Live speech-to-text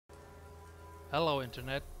Hello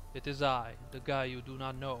Internet, it is I, the guy you do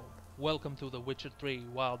not know. Welcome to the Witcher 3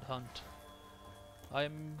 Wild Hunt.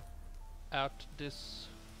 I'm at this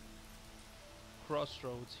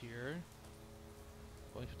crossroads here.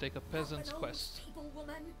 Going to take a peasant's quest. People,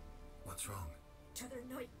 woman. What's wrong? T'other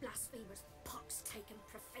night blasphemers pox take and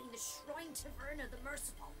profane the shrine to Verna the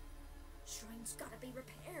Merciful. Shrine's gotta be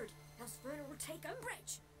repaired, else Verna will take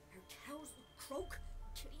umbrage. Our cows will croak,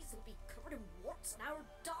 kitties will be covered in warts, and our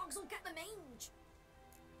dogs will get the mange.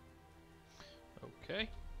 Okay.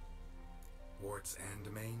 Warts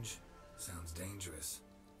and mange? Sounds dangerous.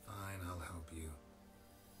 Fine, I'll help you.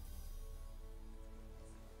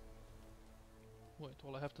 Wait,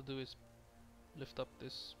 all I have to do is lift up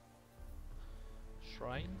this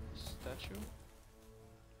shrine statue.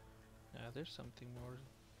 Yeah, there's something more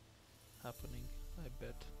happening, I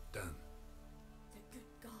bet. Done. The good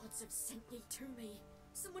gods have sent ye to me.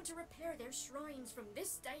 Someone to repair their shrines from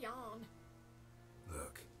this day on.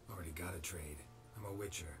 Look, already got a trade. I'm a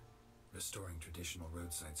witcher. Restoring traditional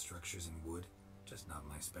roadside structures in wood, just not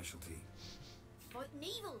my specialty. Fighting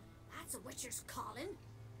evil, that's a witcher's calling.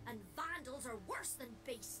 And vandals are worse than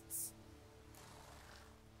beasts.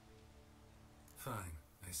 Fine.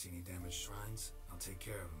 I see any damaged shrines, I'll take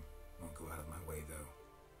care of them. Won't go out of my way, though.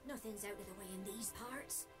 Nothing's out of the way in these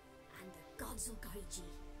parts, and the gods will guide ye.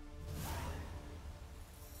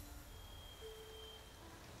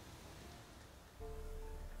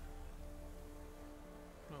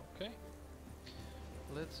 Okay.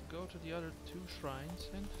 Let's go to the other two shrines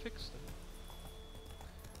and fix them.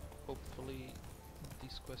 Hopefully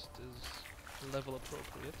this quest is level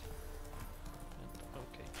appropriate. And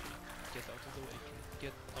okay, tree. Get out of the way, tree.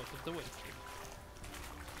 Get out of the way, tree.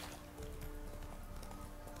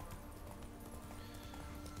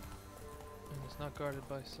 And it's not guarded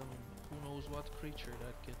by some who knows what creature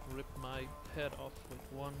that can rip my head off with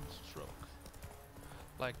one stroke.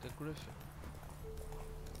 Like the griffin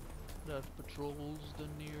that patrols the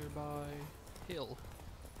nearby hill.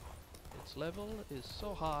 Its level is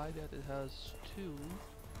so high that it has 2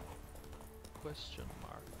 question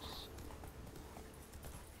marks.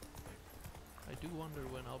 I do wonder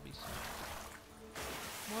when I'll be seen.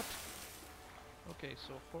 What? Okay,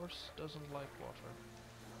 so horse doesn't like water.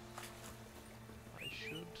 I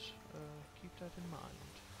should keep that in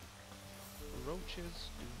mind. Roaches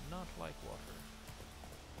do not like water.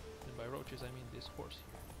 And by roaches I mean this horse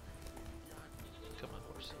here. Come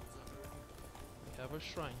on, horsey. We have a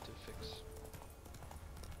shrine to fix.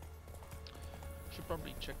 Should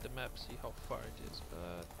probably check the map, see how far it is,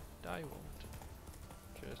 but I won't.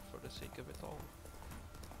 Just for the sake of it all.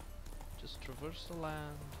 Just traverse the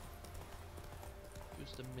land.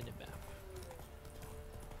 Use the minimap.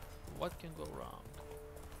 What can go wrong?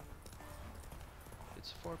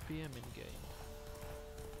 It's 4 PM in game.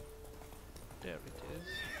 There it is.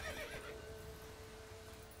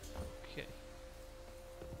 Okay.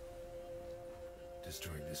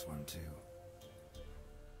 Destroyed this one, too.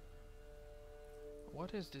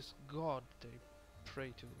 What is this god they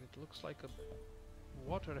pray to? It looks like a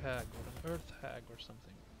water hag or an earth hag or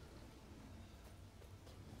something.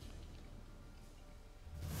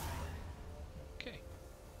 Okay.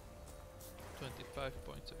 25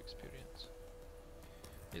 points of experience.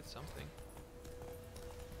 It's something.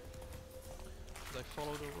 Should I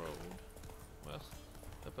follow the road? Well,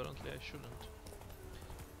 apparently I shouldn't.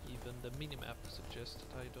 Even the minimap suggests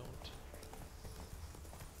that I don't.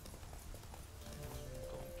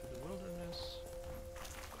 Going to the wilderness.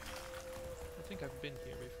 I think I've been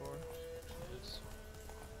here before. Yes.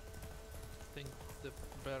 I think the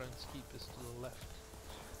Baron's Keep is to the left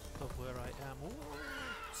of where I am. Whoa.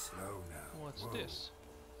 Slow now. What's Whoa. this?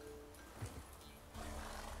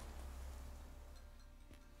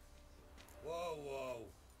 Whoa, whoa.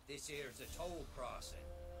 This here's a toll crossing.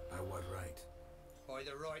 By what right? By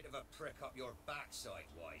the right of a prick up your backside,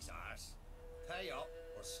 wise ass. Pay up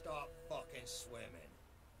or stop fucking swimming.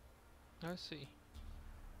 I see.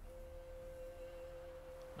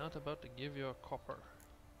 Not about to give you a copper.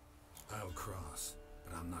 I'll cross,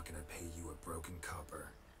 but I'm not gonna pay you a broken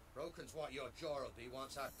copper. Broken's what your jaw'll be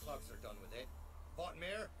once our clubs are done with it.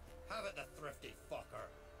 Botmere, have it, the thrifty fucker.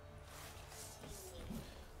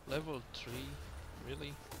 Level 3?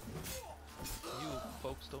 Really? You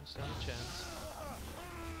folks don't stand a chance.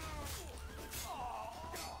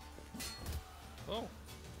 Oh!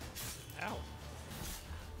 Ow!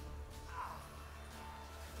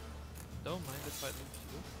 Don't mind if I loot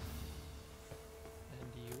you. And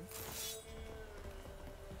you.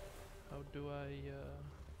 How do I,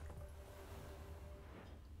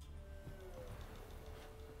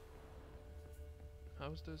 How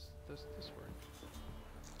does this work?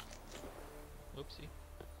 Oopsie.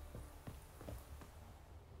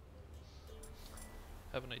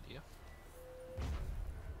 Have an idea.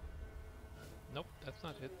 Nope, that's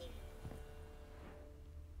not it.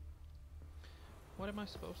 What am I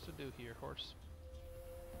supposed to do here, horse?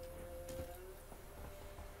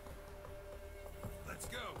 Let's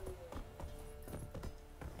go!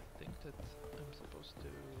 I think that I'm supposed to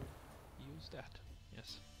use that.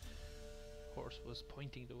 Yes. Horse was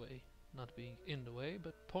pointing the way. Not being in the way,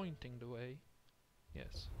 but pointing the way.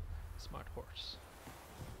 Yes. Smart horse.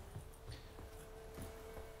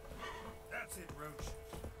 That's it, Roach.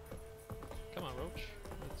 Come on, Roach.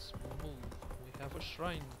 Let's move. We have a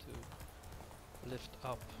shrine to lift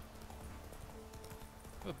up.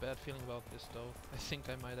 I have a bad feeling about this though. I think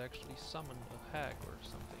I might actually summon a hag or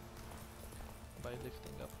something by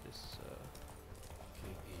lifting up this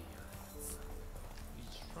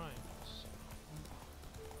these shrines.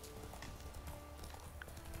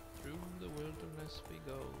 Through the wilderness we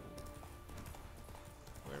go.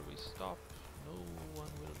 Where we stop, no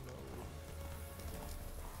one will know.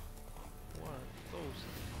 What are those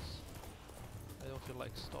things? I don't feel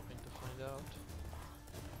like stopping to find out.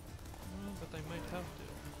 But I might have to.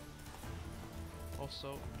 Also,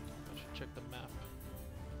 I should check the map.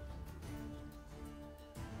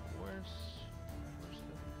 Where's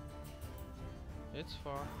it? It's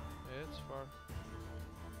far. It's far.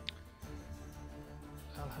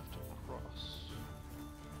 I'll have to cross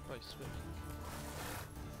by swimming.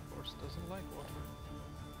 Horse doesn't like water.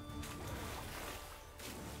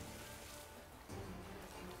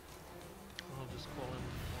 I'll just call him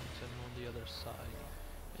once I'm on the other side,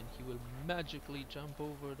 and he will magically jump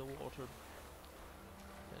over the water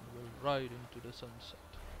and will ride into the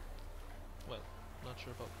sunset. Well, not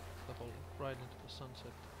sure about the whole ride into the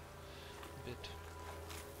sunset bit,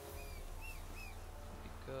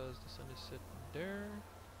 because the sun is sitting there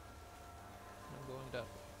and I'm going that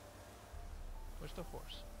way. Where's the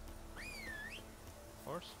horse?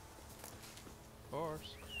 Horse?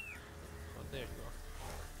 Horse? Oh, there you are.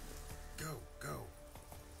 Go, go.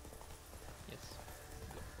 Yes.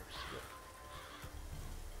 Go, horse, go.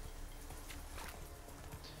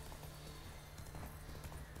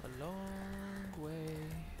 A long way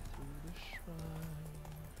through the shrine.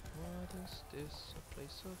 What is this? A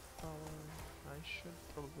place of power. I should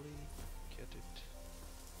probably get it.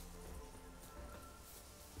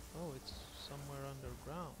 Oh, it's somewhere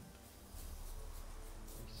underground.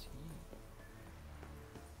 I see.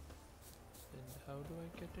 And how do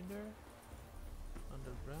I get in there?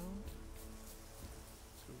 Underground?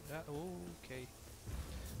 Through that? Okay.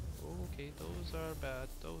 Okay, those are bad.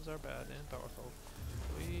 Those are bad and powerful.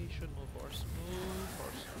 We should move horse. Move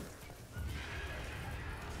horse.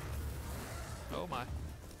 Oh my.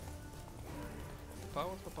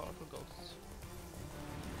 Powerful, powerful ghosts.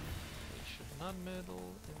 We should not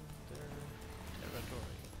meddle in their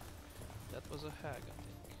territory. That was a hag, I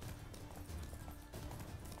think.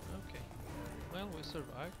 Okay. Well, we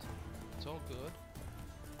survived. It's all good.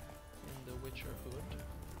 In the Witcher hood.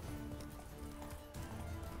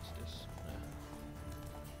 What's this?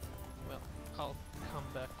 Well, I'll come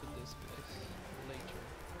back to this place later.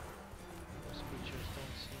 Those creatures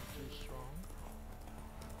don't seem too strong.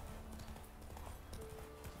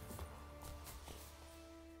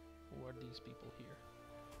 Who are these people here?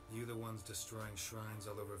 You the ones destroying shrines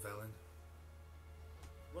all over Velen?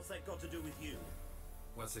 What's that got to do with you?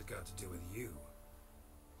 What's it got to do with you?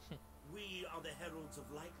 We are the heralds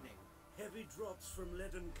of lightning. Heavy drops from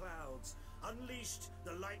leaden clouds. Unleashed,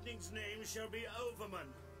 the lightning's name shall be Overman.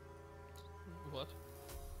 What?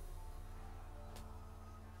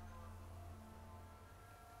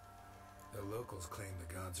 The locals claim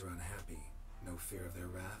the gods are unhappy. No fear of their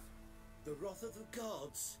wrath? The wrath of the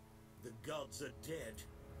gods? The gods are dead.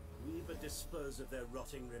 We but dispose of their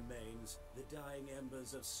rotting remains, the dying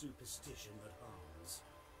embers of superstition that harms.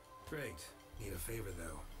 Great. Need a favor,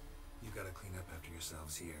 though. You gotta clean up after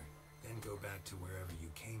yourselves here. Then go back to wherever you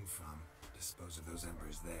came from. Dispose of those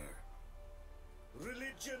embers there.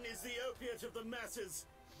 Religion is the opiate of the masses.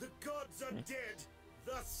 The gods are dead.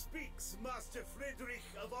 Thus speaks Master Friedrich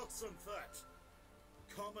of Oxenfurt.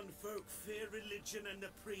 Common folk fear religion and the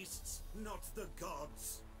priests, not the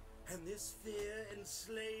gods. And this fear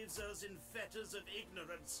enslaves us in fetters of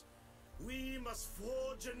ignorance. We must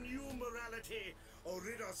forge a new morality, or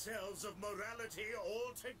rid ourselves of morality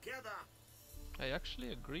altogether. I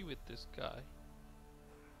actually agree with this guy.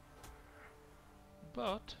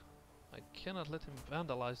 But I cannot let him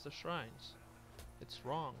vandalize the shrines. It's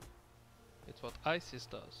wrong. It's what ISIS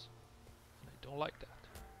does. And I don't like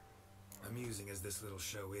that. Amusing as this little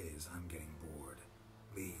show is, I'm getting bored.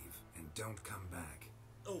 Leave, and don't come back.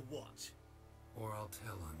 Or what? or I'll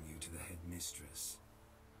tell on you to the headmistress.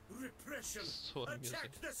 Repression! So amusing.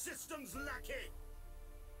 Attack the system's lackey!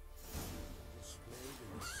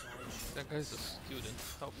 That guy's a student.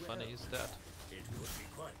 How funny is that? It could be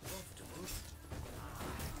quite profitable.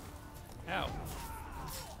 Ow!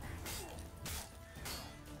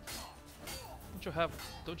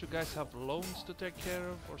 Don't you guys have loans to take care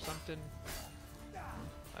of or something?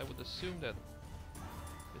 I would assume that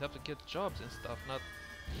we'd have to get jobs and stuff, not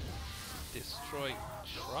destroy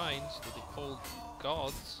shrines to the old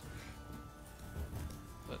gods.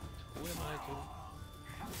 But who am I to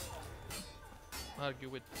argue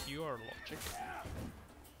with your logic?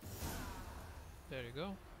 There you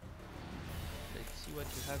go. Let's see what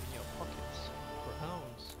you have in your pockets.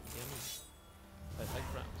 Browns, yummy. I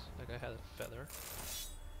like browns. That guy had a feather.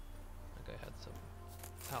 That guy had some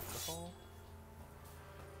alcohol.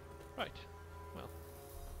 Right. Well.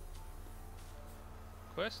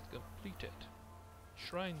 Quest completed.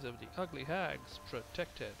 Shrines of the Ugly Hags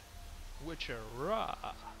protected. Witcher Ra!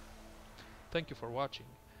 Thank you for watching.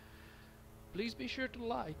 Please be sure to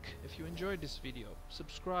like if you enjoyed this video.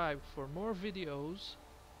 Subscribe for more videos.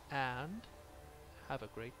 And have a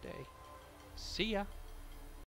great day. See ya!